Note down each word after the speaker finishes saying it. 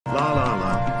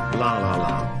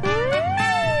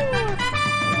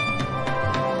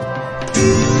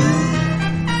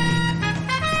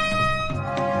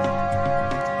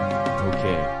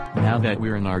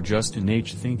we're in our Justin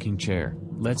H. thinking chair,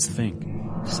 let's think.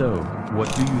 So,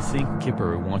 what do you think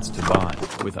Kipper wants to buy,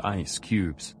 with ice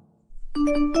cubes?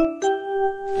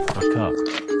 A cup.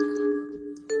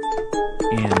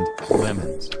 And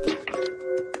lemons.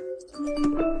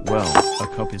 Well, a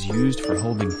cup is used for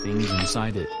holding things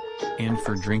inside it. And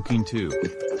for drinking too.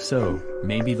 So,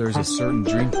 maybe there's a certain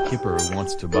drink Kipper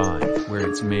wants to buy, where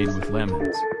it's made with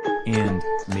lemons. And,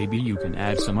 maybe you can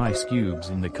add some ice cubes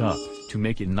in the cup, to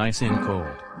make it nice and cold.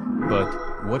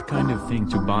 But, what kind of thing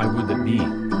to buy would it be?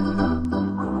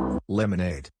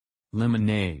 Lemonade.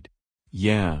 Lemonade.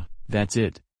 Yeah, that's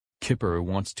it. Kipper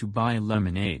wants to buy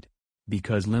lemonade.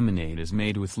 Because lemonade is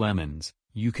made with lemons,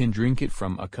 you can drink it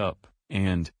from a cup,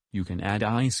 and, you can add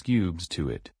ice cubes to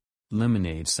it.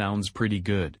 Lemonade sounds pretty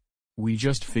good. We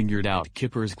just figured out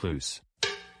Kipper's clues.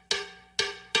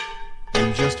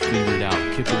 We just figured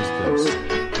out Kipper's clues.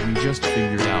 We just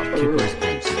figured out Kipper's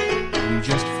clues. We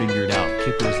just figured out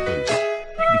Kipper's clues.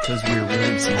 Because we're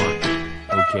really smart.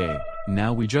 Okay,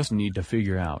 now we just need to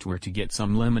figure out where to get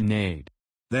some lemonade.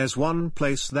 There's one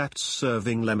place that's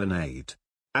serving lemonade.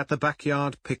 At the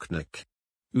backyard picnic.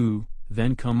 Ooh,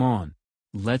 then come on.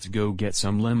 Let's go get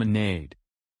some lemonade.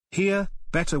 Here,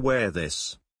 better wear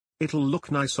this. It'll look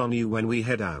nice on you when we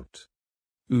head out.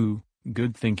 Ooh,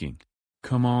 good thinking.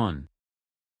 Come on.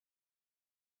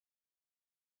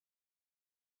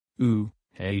 Ooh,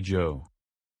 hey Joe.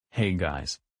 Hey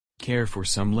guys. Care for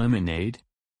some lemonade?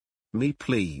 Me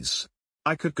please.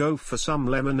 I could go for some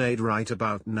lemonade right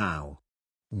about now.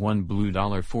 $1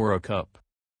 blue for a cup.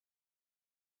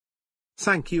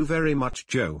 Thank you very much,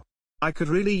 Joe. I could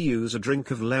really use a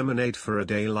drink of lemonade for a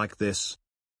day like this.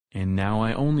 And now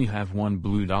I only have $1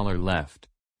 blue left.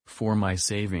 For my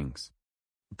savings.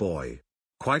 Boy.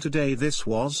 Quite a day this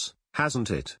was,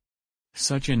 hasn't it?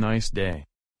 Such a nice day.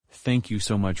 Thank you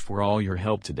so much for all your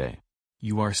help today.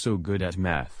 You are so good at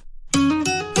math.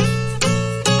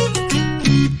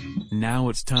 Now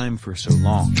it's time for so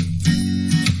long.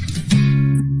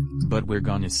 But we're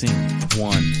gonna sing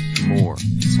one more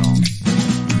song.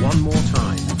 One more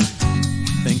time.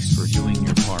 Thanks for doing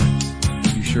your part.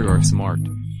 You sure are smart.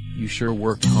 You sure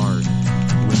worked hard.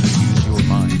 When you use your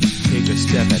mind, take a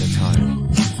step at a time.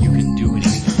 You can do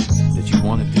anything that you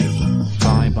want to do.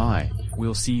 Bye bye,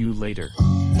 we'll see you later.